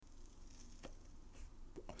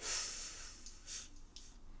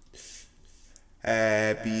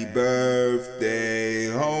Happy birthday,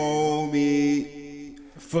 homie.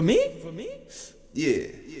 For me? Yeah.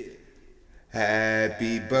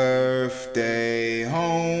 Happy birthday,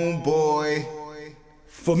 homeboy.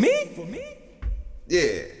 For me?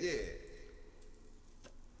 Yeah.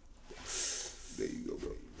 There you go,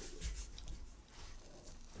 bro.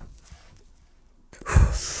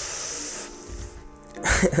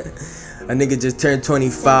 A nigga just turned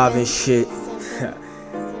 25 and shit.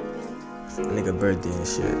 A nigga birthday and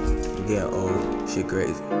shit. I'm getting old. Shit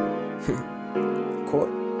crazy. Court.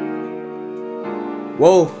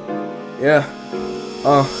 Whoa. Yeah.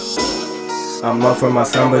 I'm up for my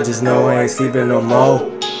son, but just know I ain't sleeping no more.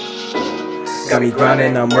 Got me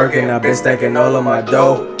grinding, I'm working, I've been stacking all of my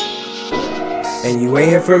dough. And you ain't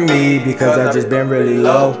here for me because I just been really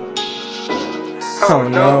low. Oh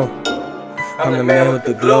no. I'm the man with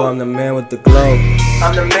the glow, I'm the man with the glow.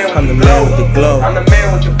 I'm the man with the glow. I'm the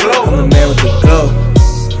man with the glow. I'm the man with the glow.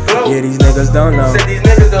 Yeah, these niggas don't know. Said these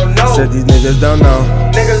niggas don't know. Said these niggas don't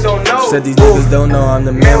know. Niggas don't know. Said these niggas don't know. I'm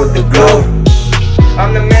the man with the glow.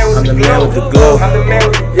 I'm the man with the glow. with the glow. I'm the man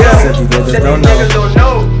with the glow. Yeah. Said these niggas don't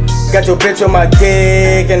know. Got your bitch on my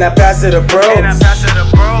dick and I pass it to bros.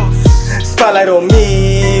 Spotlight on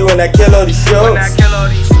me when I kill all these shows.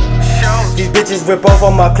 These bitches rip off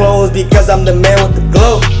all my clothes because I'm the man with the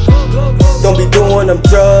glow. Don't be doing them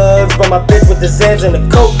drugs, but my bitch with the sands and the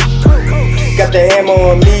coke. Got the hammer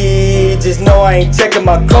on me, just know I ain't checking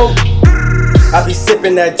my coat. I be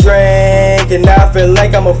sipping that drink and now I feel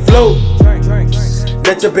like I'm afloat.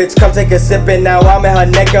 Let your bitch come take a sip and now I'm in her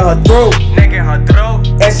neck and her throat.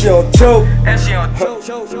 And she don't choke.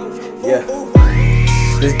 Yeah.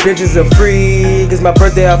 This bitch is a freak, it's my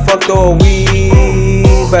birthday, I fucked all week.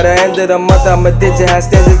 By the end of the month, I'm a digit, have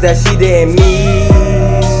standards that she didn't meet.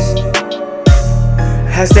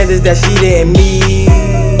 Have standards that she didn't meet.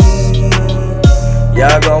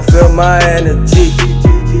 Y'all gon' feel my energy.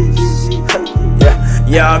 Yeah,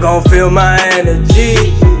 y'all gon' feel my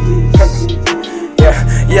energy. Yeah,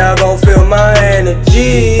 y'all gon' feel my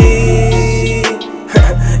energy.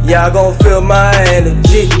 Y'all gon' feel my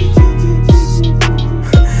energy.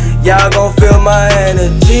 Y'all gon' feel my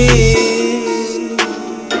energy.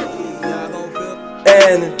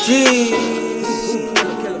 Energy.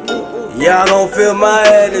 Y'all gon' feel my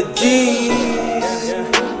energy.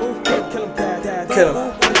 Kill him.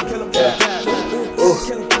 Yeah.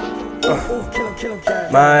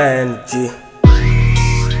 My energy.